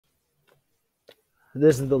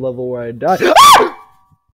This is the level where I die.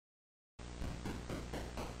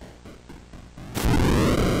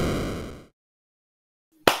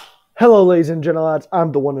 Hello, ladies and gentlemen.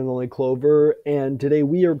 I'm the one and only Clover, and today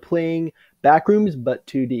we are playing Backrooms, but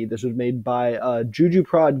 2D. This was made by Juju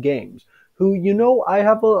Prod Games, who I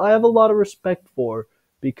have a lot of respect for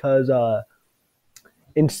because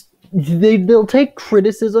they'll take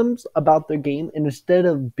criticisms about their game, and instead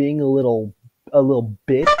of being a little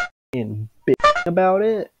bitch and bitching about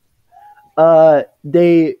it,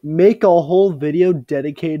 they make a whole video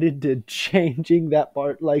dedicated to changing that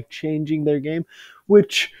part, like changing their game,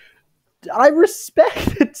 which I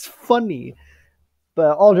respect. It's funny.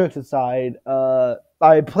 But all jokes aside,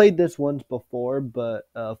 I played this once before, but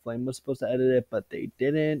Flame was supposed to edit it, but they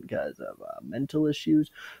didn't because of mental issues.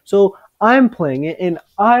 So I'm playing it, and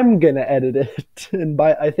I'm gonna edit it. And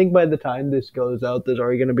I think by the time this goes out, there's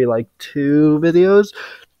already gonna be like 2 videos.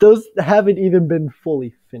 Those haven't even been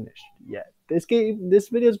fully finished yet. This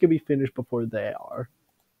video's gonna be finished before they are.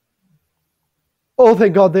 Oh,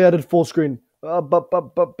 thank God they added full screen. Let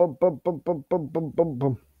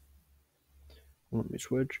me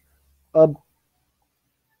switch.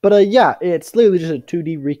 Yeah, it's literally just a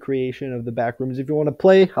 2D recreation of the Backrooms. If you want to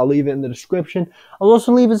play, I'll leave it in the description. I'll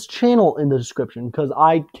also leave his channel in the description because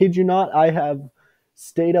I kid you not, I have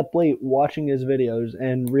stayed up late watching his videos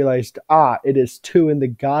and realized, it is 2 in the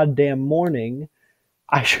goddamn morning.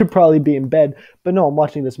 I should probably be in bed. But no, I'm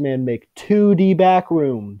watching this man make 2D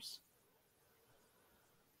Backrooms.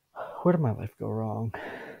 Where did my life go wrong?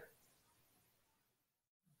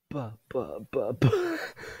 I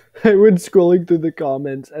went scrolling through the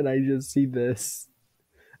comments and I just see this.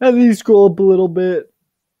 And then you scroll up a little bit.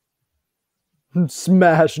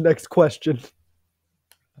 Smash, next question.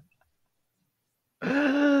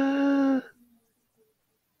 Oh.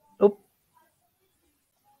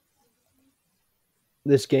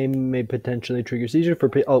 This game may potentially trigger seizure for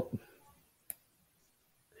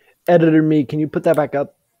Editor me, can you put that back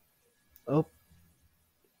up? Oh.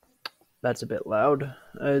 That's a bit loud.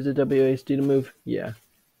 Is it WASD to move? Yeah.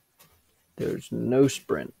 There's no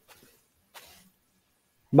sprint.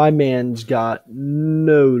 My man's got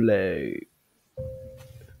no leg.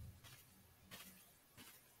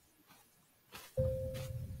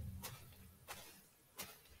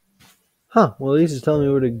 Huh, well, at least it's telling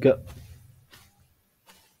me where to go.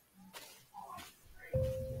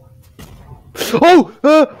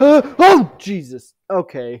 Oh, Jesus.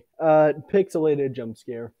 Okay, pixelated jump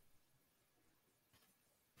scare.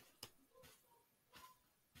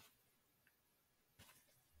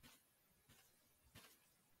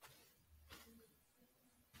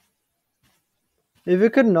 If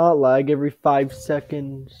it could not lag every 5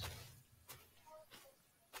 seconds.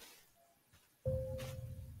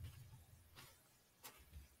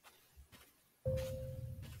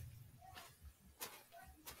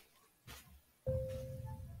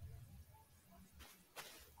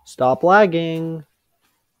 Stop lagging.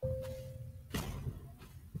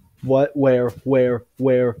 What? Where?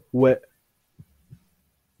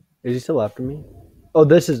 Is he still after me? Oh,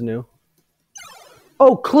 this is new.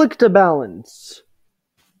 Oh, click to balance.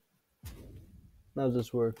 How does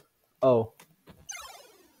this work? Oh.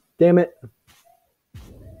 Damn it.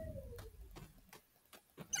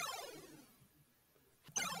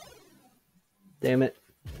 Damn it.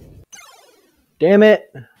 Damn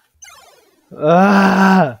it.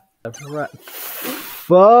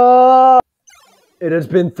 Fuck. It has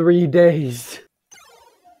been 3 days.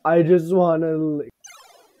 I just want to...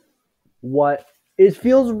 What? It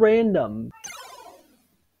feels random.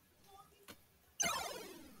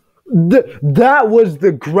 That was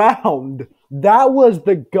the ground. That was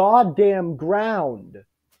the goddamn ground.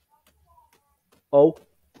 Oh.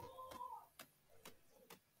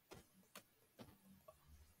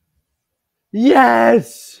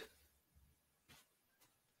 Yes!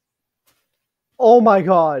 Oh my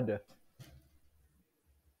God.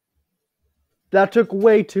 That took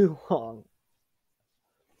way too long.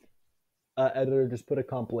 Editor, just put a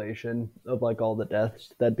compilation of like all the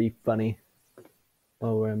deaths. That'd be funny.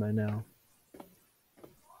 Oh, where am I now?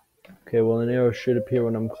 Okay, well, an arrow should appear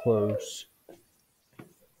when I'm close.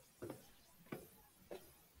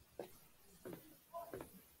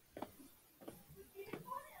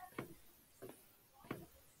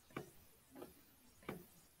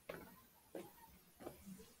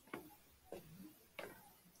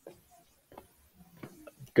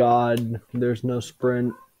 God, there's no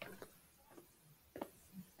sprint.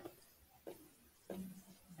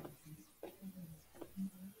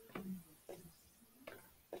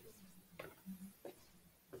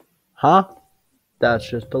 Huh? That's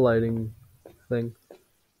just a lighting thing.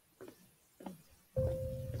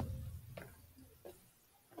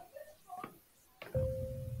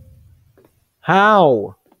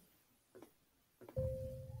 How?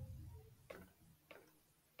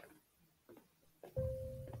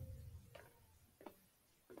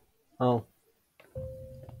 Oh.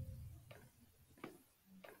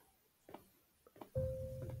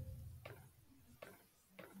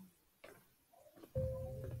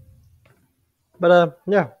 But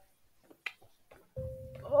yeah.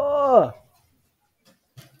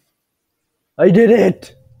 I did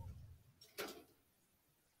it!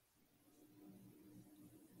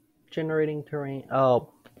 Generating terrain.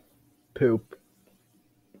 Oh, poop.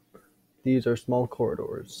 These are small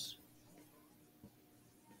corridors.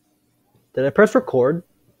 Did I press record?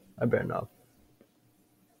 I better not.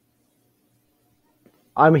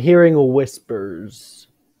 I'm hearing whispers.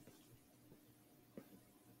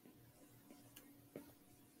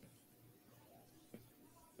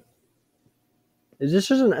 Is this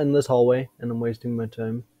just an endless hallway and I'm wasting my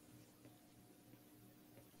time?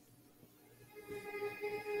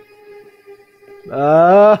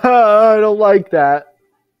 I don't like that.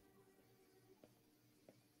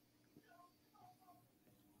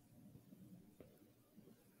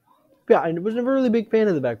 Yeah, I was never really a big fan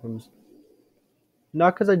of the Backrooms.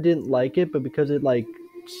 Not because I didn't like it, but because it like...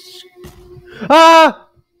 Ah!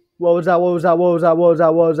 What was that? What was that? What was that? What was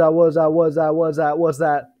that? What was that? What was that? What was that? What was that? What's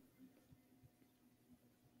that?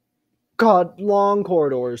 God, long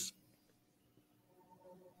corridors.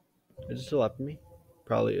 Is it still after me?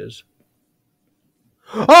 Probably is.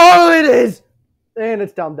 Oh, it is! And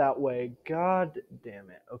it's down that way. God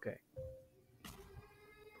damn it. Okay.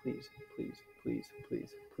 Please, please, please,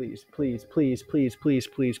 please, please, please, please, please,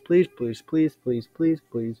 please, please, please, please, please, please, please,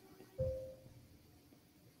 please.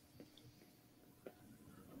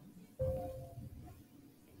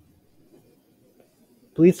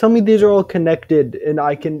 Please tell me these are all connected and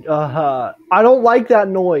I can I don't like that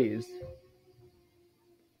noise.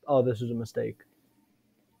 Oh, this is a mistake.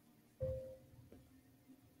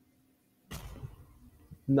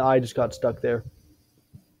 No, I just got stuck there.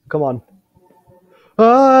 Come on. Come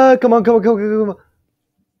on, come on, come on, come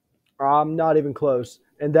on. I'm not even close.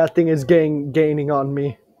 And that thing is gaining on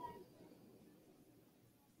me.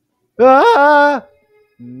 Ah!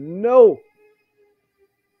 No.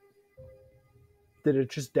 Did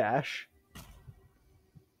it just dash?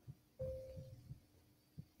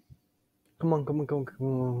 Come on, come on, come on, come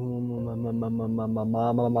on.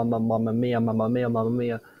 Mamma mia, mamma mia, mamma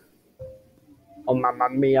mia. Oh, mamma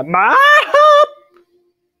mia, my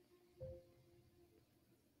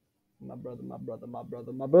brother, my brother, my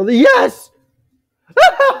brother, my brother. Yes!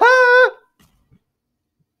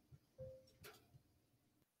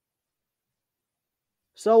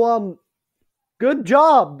 So, good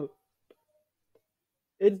job.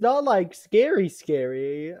 It's not like scary.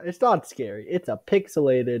 It's not scary. It's a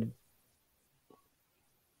pixelated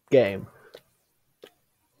game.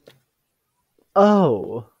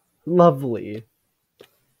 Oh, lovely.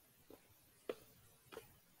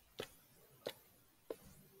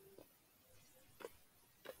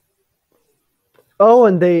 Oh,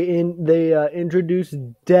 and they introduced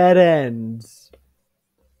dead ends.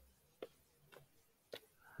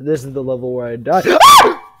 This is the level where I die.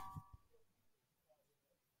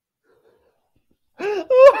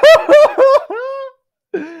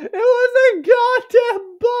 It was a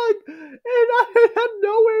goddamn bug, and I had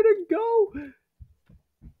nowhere to go.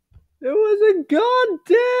 It was a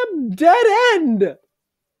goddamn dead end.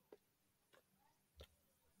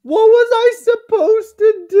 What was I supposed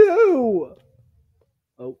to do?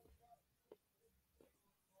 Oh.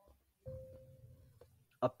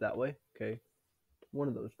 Up that way? Okay. One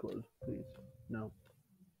of those closed, please. No.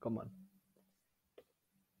 Come on.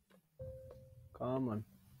 Come on.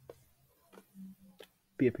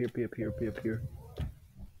 Be up here, be up here, be up here.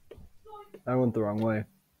 I went the wrong way.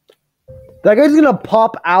 That guy's gonna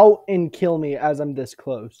pop out and kill me as I'm this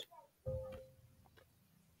close.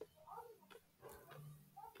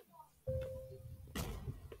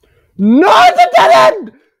 No, it's a dead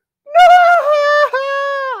end! No!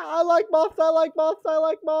 I like moths, I like moths, I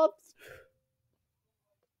like moths.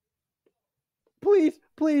 Please,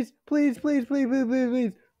 please, please, please, please, please, please,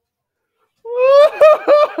 please.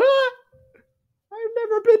 I've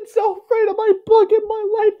never been so afraid of my bug in my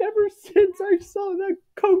life ever since I saw that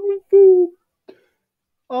kung fu.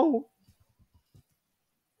 Oh.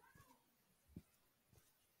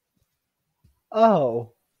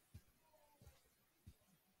 Oh.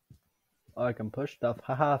 I can push stuff.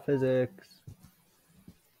 Haha, physics.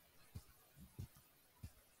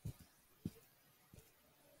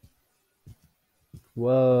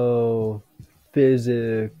 Whoa.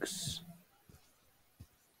 Physics.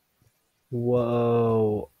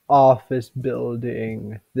 Whoa. office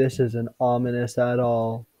building. This isn't ominous at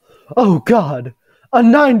all. Oh God, a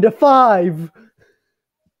 9 to 5.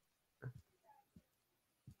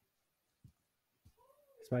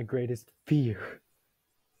 It's my greatest fear.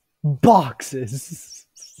 Boxes.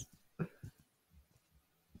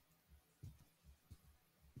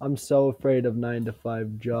 I'm so afraid of 9 to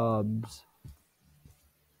 5 jobs.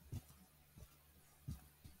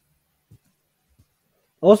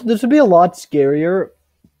 Also, this would be a lot scarier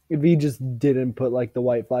if he just didn't put like the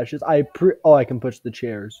white flashes. I can push the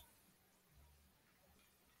chairs.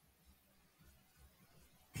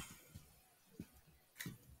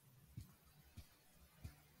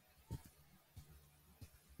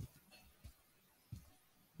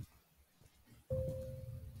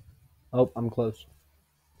 Oh, I'm close.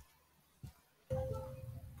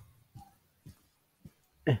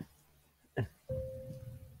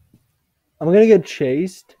 I'm gonna get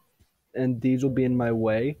chased, and these will be in my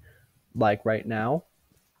way, like right now.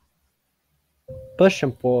 Push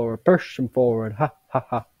him forward, push him forward. Ha ha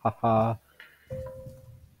ha ha ha.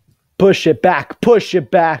 Push it back, push it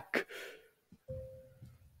back.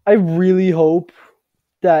 I really hope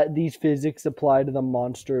that these physics apply to the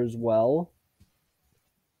monster as well.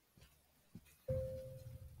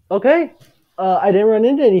 Okay. I didn't run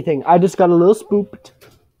into anything. I just got a little spooked.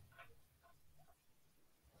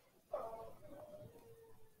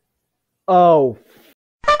 Oh.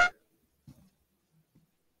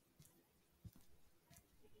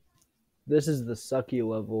 This is the sucky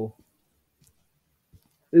level.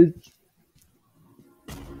 It's...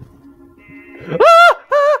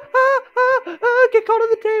 Get caught on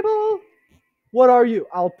the table. What are you?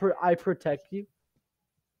 I protect you.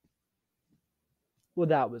 Well,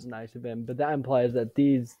 that was nice of him, but that implies that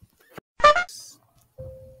these...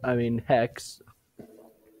 Hex.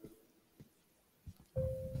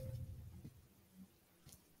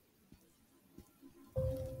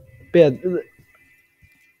 Yeah.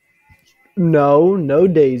 No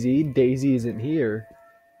Daisy. Daisy isn't here.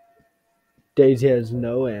 Daisy has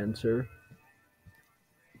no answer.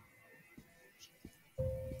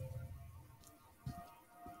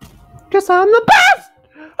 Cause I'm the best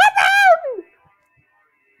around!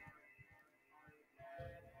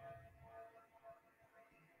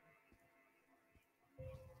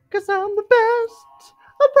 Cause I'm the best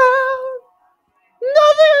around.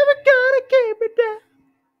 Nothing ever gonna keep me down.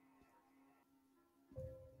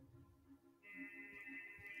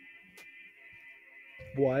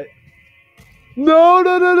 What? No!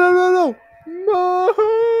 No!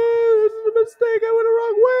 This is a mistake. I went the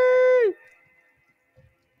wrong way.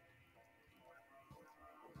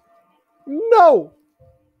 No!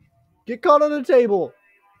 Get caught on the table.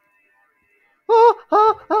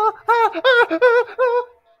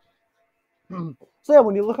 So yeah,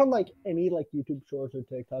 when you look on like any like YouTube shorts or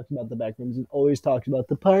TikToks about the Backrooms, it always talks about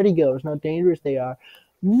the party goers, how dangerous they are.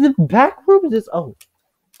 The Backrooms is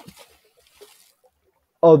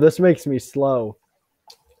oh, this makes me slow.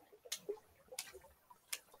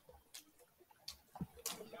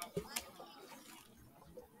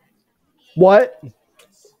 What?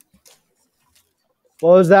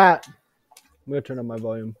 What was that? I'm gonna turn up my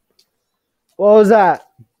volume. What was that?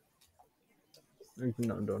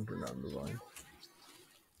 No, don't turn down the volume.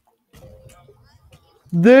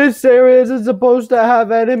 This area isn't supposed to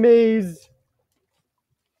have enemies.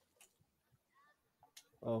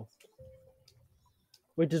 Oh.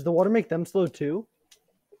 Wait, does the water make them slow too?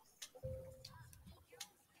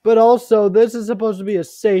 But also, this is supposed to be a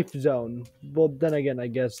safe zone. Well, then again, I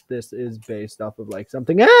guess this is based off of like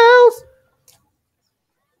something else.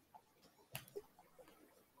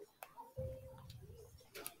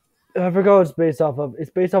 I forgot what it's based off of.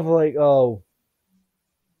 It's based off of like, oh.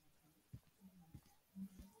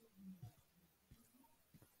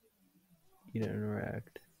 You don't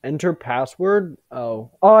interact. Enter password?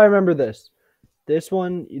 Oh, I remember this. This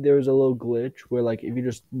one, there was a little glitch where like if you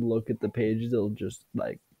just look at the pages, it'll just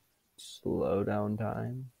like slow down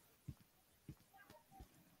time.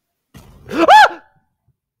 Ah!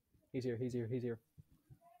 He's here.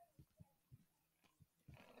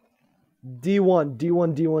 D1.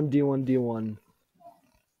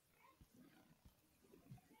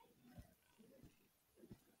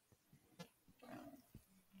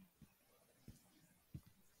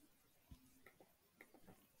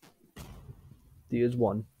 D is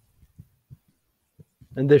 1.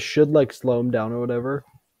 And this should like slow him down or whatever.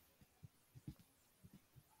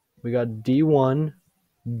 We got D1,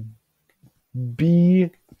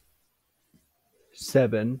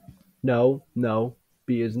 B7. No.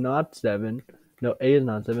 B is not 7. No, A is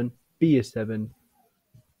not 7. B is 7.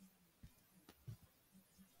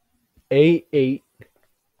 A8.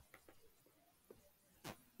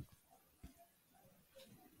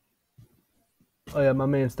 Oh yeah, my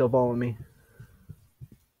man's still following me.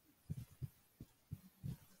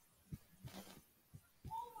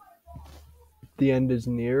 The end is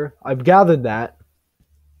near. I've gathered that.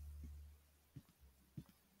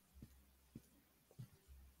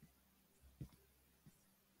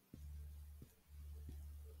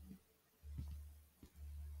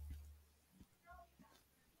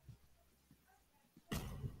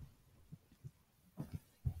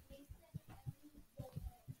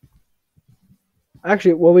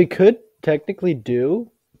 Actually, what we could technically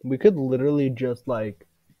do, we could literally just like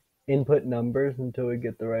input numbers until we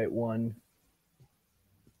get the right one.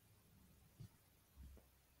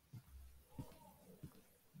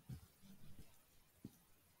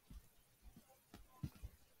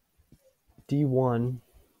 D1.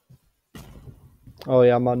 Oh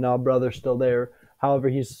yeah, my now brother's still there. However,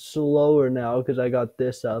 he's slower now because I got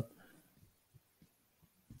this up.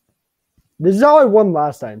 This is how I won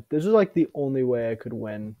last time. This is like the only way I could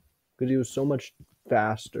win because he was so much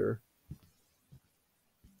faster.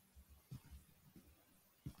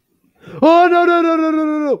 Oh no no no no no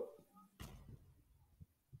no no!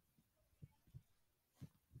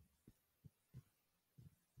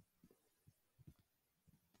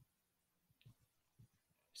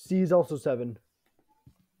 C is also 7.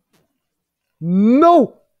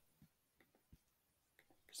 No!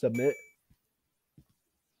 Submit.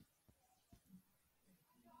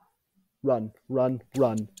 Run, run,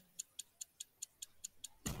 run.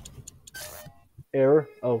 Error.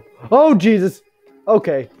 Oh. Oh, Jesus!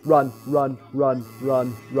 Okay. Run, run, run,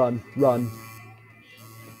 run, run, run.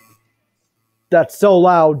 That's so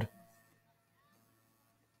loud.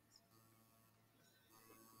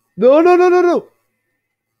 No, no, no, no, no!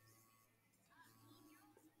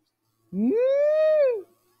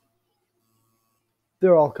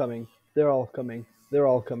 They're all coming. They're all coming. They're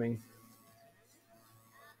all coming.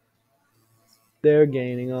 They're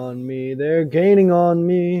gaining on me. They're gaining on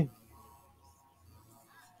me.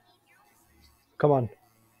 Come on.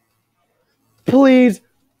 Please.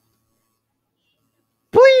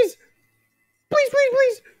 Please. Please, please,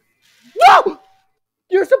 please. No!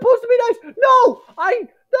 You're supposed to be nice. No!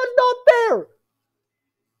 That's not fair.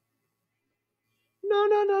 No,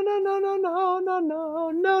 no, no, no, no, no, no, no,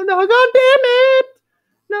 no, no, no. God damn it.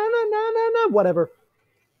 No, no, no, no, no. Whatever.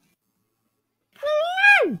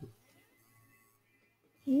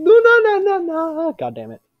 No, no, no, no, no. God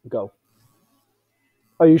damn it. Go.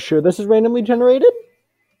 Are you sure this is randomly generated?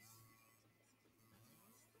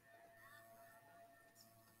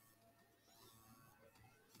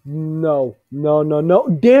 No, no, no, no.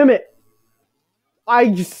 Damn it.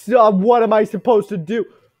 What am I supposed to do?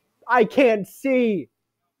 I can't see.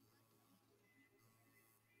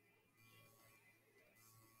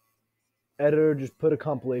 Editor, just put a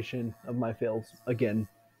compilation of my fails again.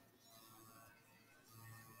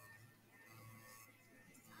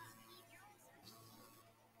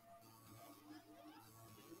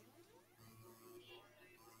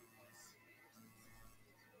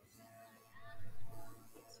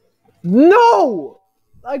 No!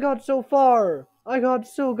 I got so far. I got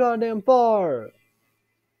so goddamn far.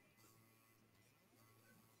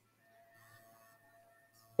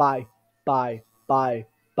 Bye. Bye. Bye.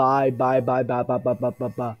 Bye. Bye. Bye. Bye. Bye. Bye. Bye. Bye.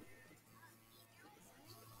 Bye.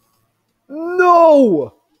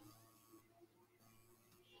 No!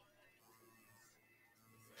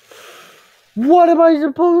 What am I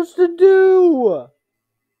supposed to do?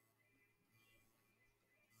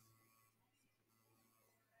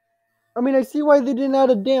 I mean, I see why they didn't add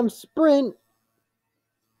a damn sprint.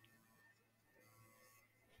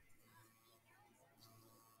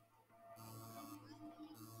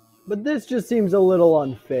 But this just seems a little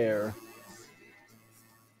unfair.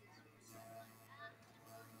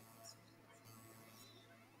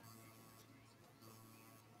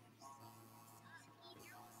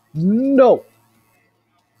 No!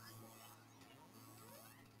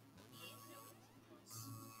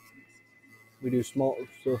 We do small,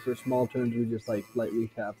 so for small turns, we just like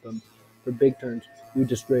lightly tap them. For big turns, we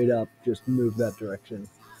just straight up just move that direction.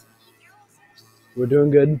 We're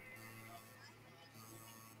doing good.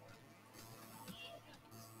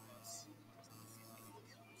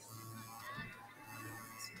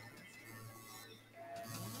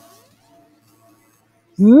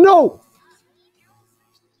 No!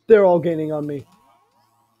 They're all gaining on me.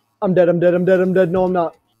 I'm dead, I'm dead, I'm dead, I'm dead. No, I'm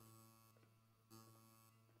not.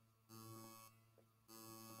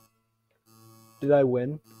 Did I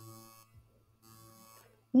win?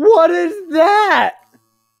 What is that?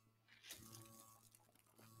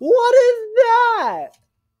 What is that?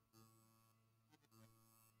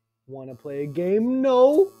 Want to play a game?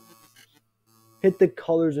 No. Hit the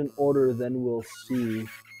colors in order, then we'll see.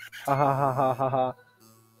 Ha ha ha ha ha ha.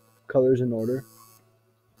 Colors in order.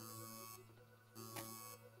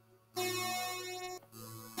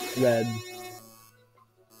 Red.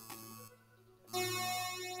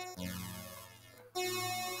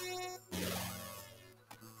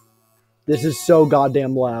 This is so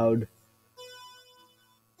goddamn loud.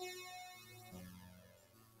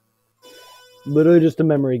 Literally just a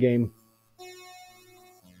memory game.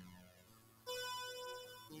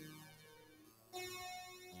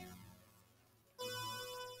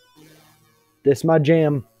 This my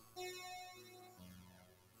jam.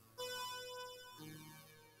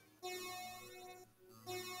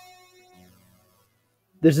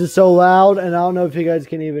 This is so loud, and I don't know if you guys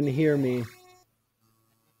can even hear me.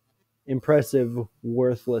 Impressive,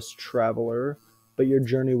 worthless traveler, but your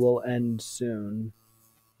journey will end soon.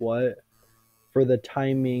 What? For the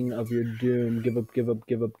timing of your doom. Give up, give up,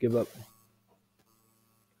 give up, give up.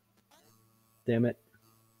 Damn it.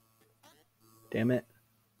 Damn it.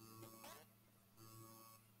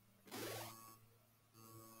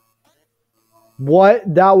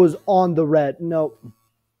 What? That was on the red. Nope.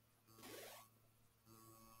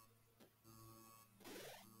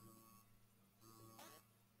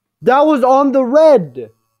 That was on the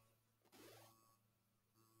red.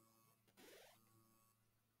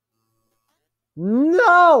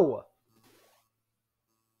 No.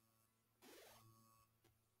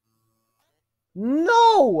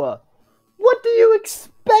 No. What do you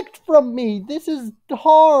expect from me? This is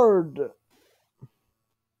hard.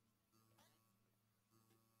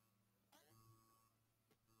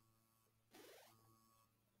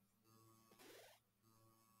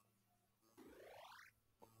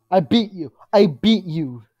 I beat you. I beat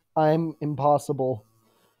you. I'm impossible.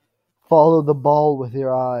 Follow the ball with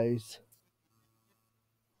your eyes.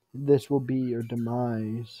 This will be your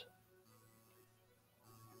demise.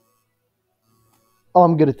 Oh,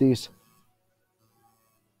 I'm good at these.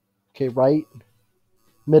 Okay, right,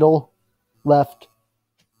 middle, left,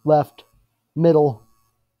 left, middle,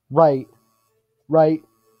 right, right,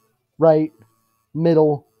 right,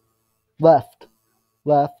 middle, left,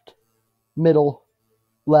 left, middle,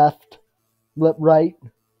 left, right.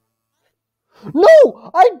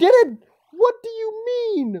 No, I didn't. What do you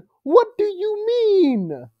mean? What do you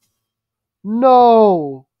mean?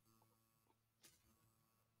 No.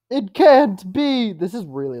 It can't be. This is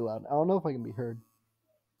really loud. I don't know if I can be heard.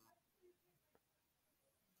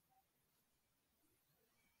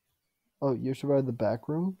 Oh, you survived the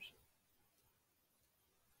Backrooms?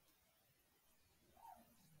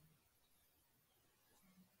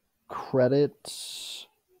 Credits.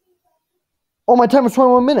 Oh, my time is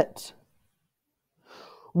 21 minutes.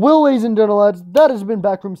 Well, ladies and gentlemen, that has been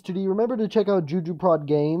Backrooms 2D. Remember to check out Juju Prod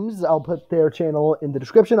Games. I'll put their channel in the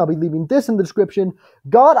description. I'll be leaving this in the description.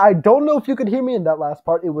 God, I don't know if you could hear me in that last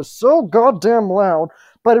part. It was so goddamn loud.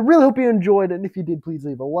 But I really hope you enjoyed it. And if you did, please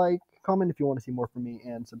leave a like, comment if you want to see more from me,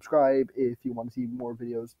 and subscribe if you want to see more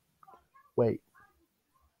videos. Wait.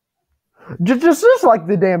 Just like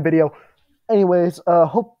the damn video. Anyways,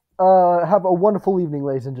 have a wonderful evening,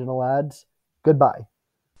 ladies and gentlemen. Goodbye.